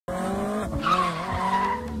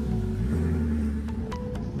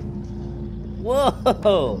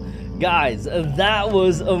Whoa, guys, that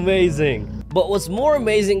was amazing. But what's more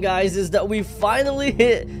amazing, guys, is that we finally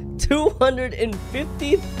hit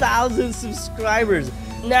 250,000 subscribers.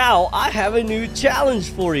 Now I have a new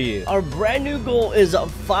challenge for you. Our brand new goal is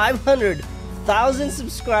 500,000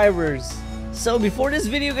 subscribers. So before this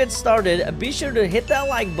video gets started, be sure to hit that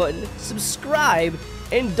like button, subscribe,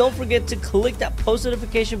 and don't forget to click that post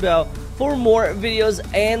notification bell for more videos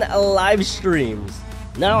and live streams.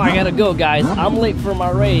 Now I gotta go, guys. I'm late for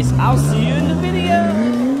my race. I'll see you in the video.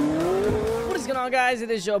 What is going on, guys?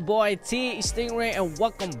 It is your boy Tstingray, and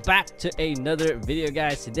welcome back to another video,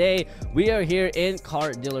 guys. Today we are here in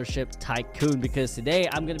car dealership Tycoon because today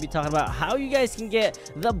I'm gonna be talking about how you guys can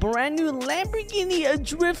get the brand new Lamborghini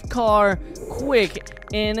drift car quick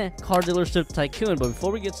in car dealership Tycoon. But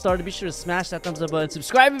before we get started, be sure to smash that thumbs up button,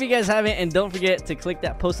 subscribe if you guys haven't, and don't forget to click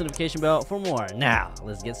that post notification bell for more. Now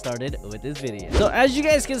let's get started with this video. So as you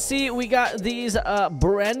guys can see, we got these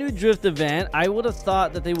brand new drift event. I would have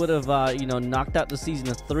thought that they would have you know, knocked out the season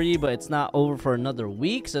of 3, but it's not over for another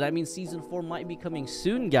week, so that means season 4 might be coming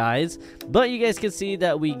soon, guys. But you guys can see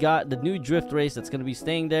that we got the new drift race that's going to be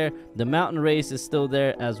staying there. The mountain race is still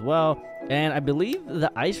there as well, and I believe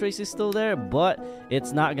the ice race is still there, but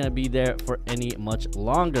it's not going to be there for any much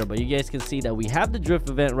longer. But you guys can see that we have the drift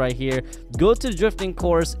event right here. Go to the drifting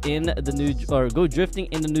course in the new, or go drifting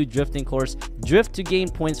in the new drifting course, drift to gain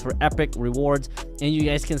points for epic rewards. And you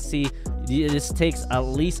guys can see this takes at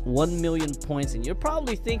least 1 million points, and you're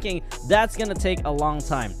probably thinking that's gonna take a long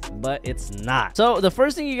time, but it's not. So the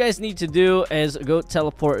first thing you guys need to do is go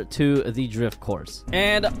teleport to the drift course.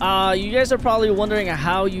 And you guys are probably wondering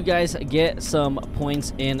how you guys get some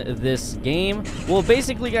points in this game. Well,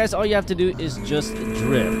 basically, guys, all you have to do is just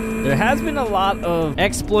drift. There has been a lot of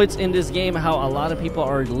exploits in this game, how a lot of people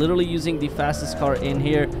are literally using the fastest car in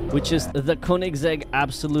here, which is the Koenigsegg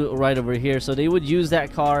Absolute right over here. So they would use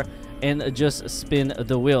that car and just spin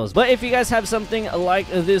the wheels. But if you guys have something like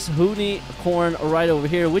this unicorn right over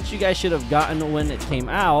here, which you guys should have gotten when it came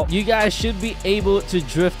out, you guys should be able to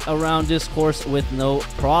drift around this course with no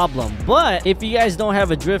problem. But if you guys don't have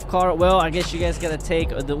a drift car, well, I guess you guys gotta take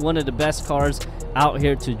one of the best cars out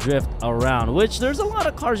here to drift around, which there's a lot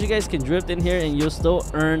of cars you guys can drift in here and you'll still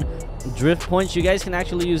earn drift points. You guys can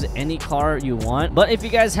actually use any car you want, but if you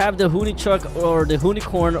guys have the Huni truck or the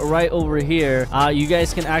unicorn right over here, you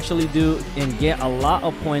guys can actually do and get a lot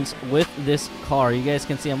of points with this car. You guys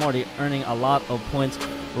can see I'm already earning a lot of points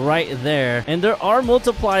right there. And there are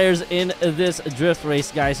multipliers in this drift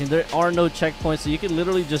race, guys, and there are no checkpoints, so you can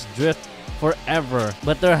literally just drift forever.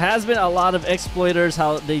 But there has been a lot of exploiters,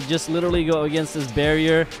 how they just literally go against this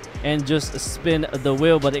barrier and just spin the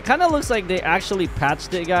wheel. But it kind of looks like they actually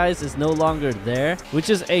patched it, guys. It's no longer there, which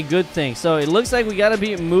is a good thing. So it looks like we got to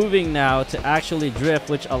be moving now to actually drift,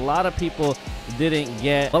 which a lot of people didn't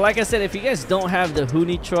get. But like I said, if you guys don't have the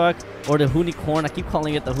Huni truck or the unicorn, I keep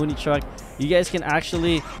calling it the Huni truck, you guys can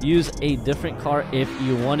actually use a different car if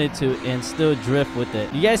you wanted to and still drift with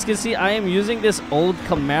it. You guys can see I am using this old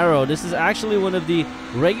Camaro. This is actually one of the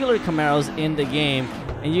regular Camaros in the game,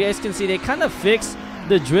 and you guys can see they kind of fixed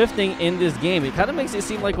the drifting in this game. It kind of makes it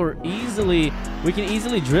seem like we can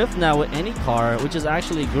easily drift now with any car, which is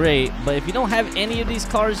actually great. But if you don't have any of these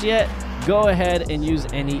cars yet, go ahead and use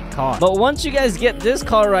any car. But once you guys get this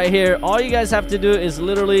car right here, all you guys have to do is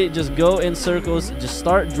literally just go in circles, just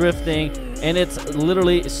start drifting, and it's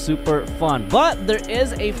literally super fun. But there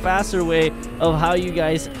is a faster way of how you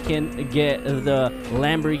guys can get the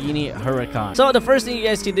Lamborghini HURACAN. So the first thing you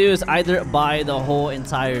guys can do is either buy the whole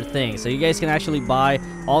entire thing. So you guys can actually buy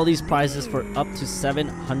all these prizes for up to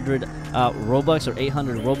 700 Robux or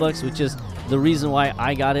 800 Robux, which is the reason why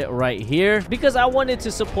I got it right here, because I wanted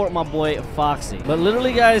to support my boy Foxy. But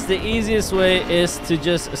literally, guys, the easiest way is to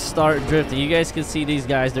just start drifting. You guys can see these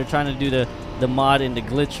guys, they're trying to do the mod and the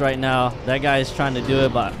glitch right now. That guy is trying to do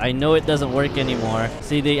it, but I know it doesn't work anymore.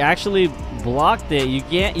 See, they actually blocked it. You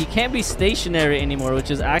can't be stationary anymore,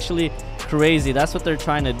 which is actually crazy. That's what they're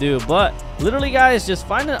trying to do. But literally, guys, just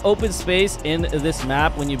find an open space in this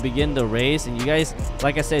map when you begin the race, and you guys,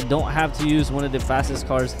 like I said, don't have to use one of the fastest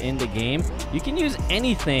cars in the game. You can use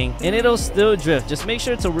anything and it'll still drift. Just make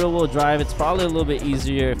sure it's a rear-wheel drive. It's probably a little bit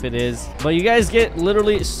easier if it is, but you guys get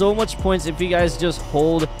literally so much points if you guys just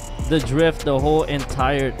hold the drift the whole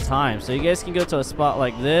entire time. So you guys can go to a spot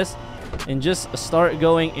like this and just start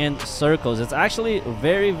going in circles. It's actually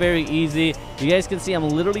very, very easy. You guys can see I'm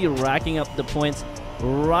literally racking up the points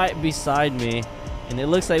right beside me, and it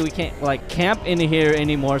looks like we can't like camp in here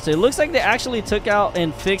anymore. So it looks like they actually took out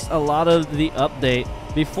and fixed a lot of the update.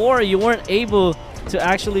 Before, you weren't able to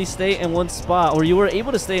actually stay in one spot, or you were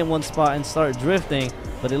able to stay in one spot and start drifting,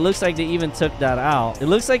 but it looks like they even took that out. It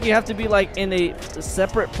looks like you have to be like in a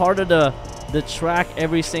separate part of the track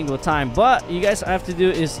every single time, but you guys have to do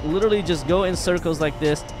is literally just go in circles like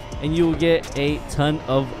this and you will get a ton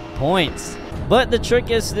of points. But the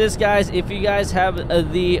trick is this, guys. If you guys have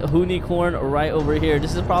the Unicorn right over here,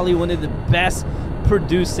 this is probably one of the best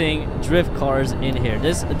producing drift cars in here.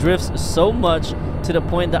 This drifts so much to the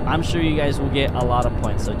point that I'm sure you guys will get a lot of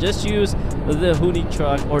points. So just use the Huni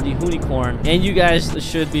truck or the Unicorn and you guys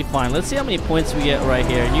should be fine. Let's see how many points we get right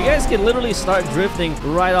here. You guys can literally start drifting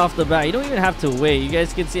right off the bat. You don't even have to wait. You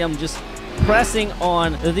guys can see I'm just pressing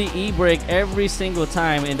on the e-brake every single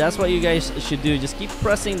time, and that's what you guys should do. Just keep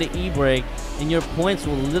pressing the e-brake and your points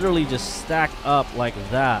will literally just stack up like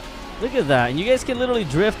that. Look at that. And you guys can literally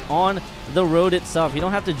drift on the road itself. You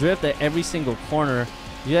don't have to drift at every single corner.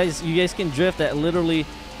 You guys can drift at literally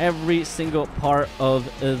every single part of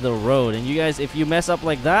the road. And you guys, if you mess up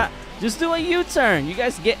like that, just do a U-turn. You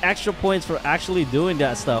guys get extra points for actually doing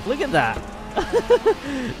that stuff. Look at that.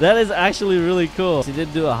 That is actually really cool. They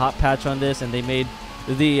did do a hot patch on this, and they made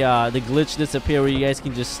the glitch disappear where you guys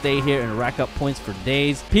can just stay here and rack up points for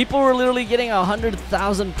days. People were literally getting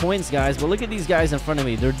 100,000 points, guys, but look at these guys in front of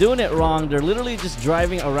me. They're doing it wrong. They're literally just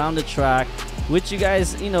driving around the track, which you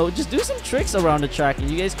guys, you know, just do some tricks around the track and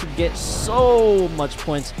you guys could get so much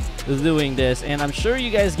points doing this. And I'm sure you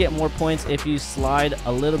guys get more points if you slide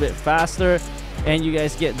a little bit faster, and you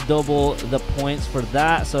guys get double the points for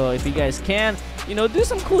that. So if you guys can, you know, do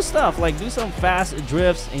some cool stuff, like do some fast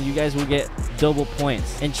drifts, and you guys will get double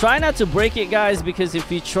points. And try not to break it, guys, because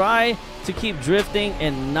if you try to keep drifting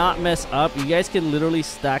and not mess up, you guys can literally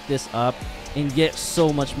stack this up and get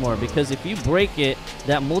so much more. Because if you break it,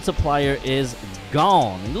 that multiplier is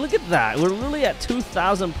gone. Look at that. We're literally at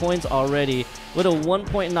 2,000 points already with a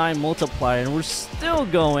 1.9 multiplier, and we're still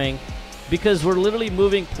going because we're literally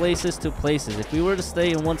moving places to places. If we were to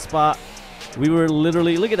stay in one spot, we were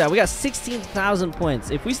literally, look at that, we got 16,000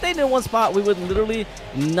 points. If we stayed in one spot, we would literally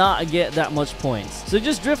not get that much points. So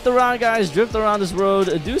just drift around, guys, drift around this road,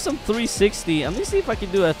 do some 360. Let me see if I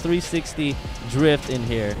can do a 360 drift in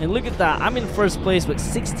here. And look at that, I'm in first place with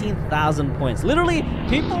 16,000 points. Literally,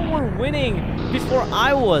 people were winning before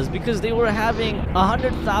I was because they were having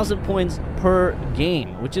 100,000 points per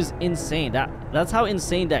game, which is insane. That's how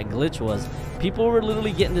insane that glitch was. People were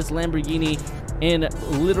literally getting this Lamborghini in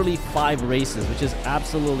literally 5 races, which is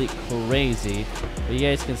absolutely crazy. But you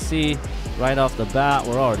guys can see right off the bat,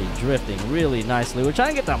 we're already drifting really nicely. We're trying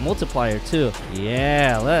to get that multiplier too.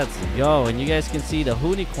 Yeah, let's go. And you guys can see the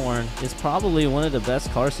Unicorn is probably one of the best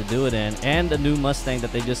cars to do it in, and the new Mustang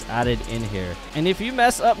that they just added in here. And if you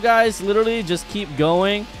mess up, guys, literally just keep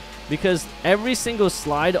going, because every single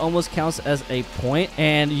slide almost counts as a point,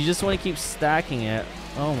 and you just want to keep stacking it.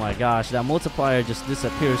 Oh my gosh, that multiplier just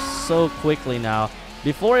disappears so quickly now.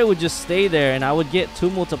 Before it would just stay there and I would get 2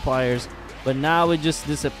 multipliers, but now it just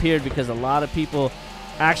disappeared because a lot of people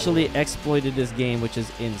actually exploited this game, which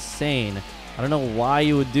is insane. I don't know why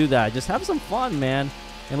you would do that. Just have some fun, man.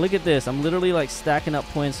 And look at this, I'm literally like stacking up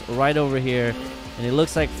points right over here, and it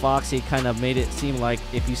looks like Foxy kind of made it seem like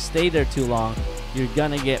if you stay there too long, you're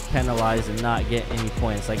gonna get penalized and not get any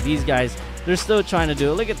points. Like these guys, they're still trying to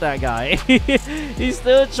do it. Look at that guy. He's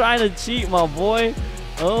still trying to cheat, my boy.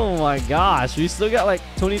 Oh my gosh, we still got like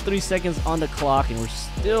 23 seconds on the clock and we're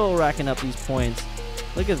still racking up these points.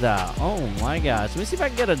 Look at that. Oh my gosh. Let me see if I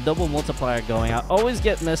can get a double multiplier going. I always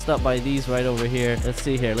get messed up by these right over here. Let's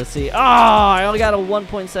see here. Let's see. Oh, I only got a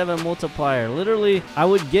 1.7 multiplier. Literally, I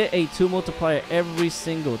would get a 2 multiplier every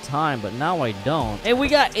single time, but now I don't. And we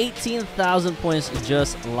got 18,000 points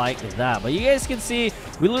just like that. But you guys can see,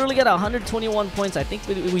 we literally got 121 points. I think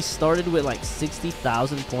we started with like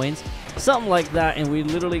 60,000 points, something like that, and we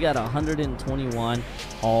literally got 121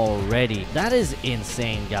 already. That is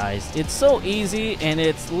insane, guys. It's so easy, and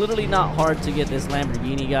it's literally not hard to get this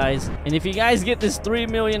Lamborghini, guys. And if you guys get this $3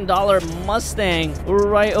 million Mustang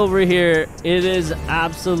right over here, it is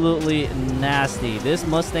absolutely nasty. This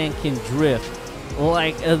Mustang can drift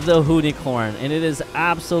like the Unicorn, and it is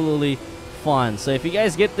absolutely fun. So if you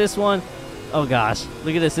guys get this one, oh gosh,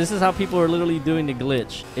 look at this. This is how people are literally doing the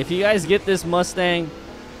glitch. If you guys get this Mustang,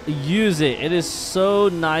 use it. It is so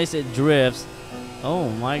nice. It drifts. Oh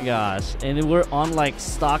my gosh. And we're on like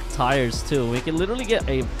stock tires too. We can literally get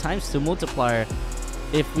a ×2 multiplier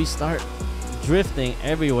if we start drifting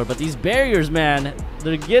everywhere. But these barriers, man,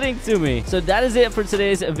 they're getting to me. So that is it for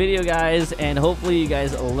today's video, guys, and hopefully you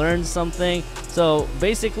guys learned something. So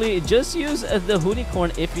basically, just use the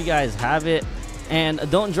Unicorn if you guys have it. And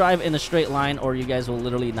don't drive in a straight line or you guys will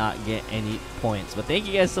literally not get any points. But thank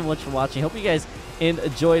you guys so much for watching. Hope you guys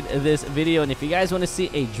enjoyed this video. And if you guys want to see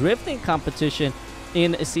a drifting competition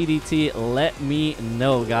in CDT, let me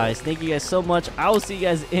know, guys. Thank you guys so much. I will see you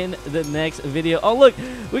guys in the next video. Oh, look,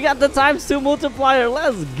 we got the ×2 multiplier.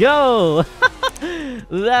 Let's go.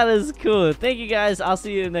 That is cool. Thank you guys. I'll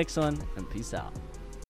see you in the next one, and peace out.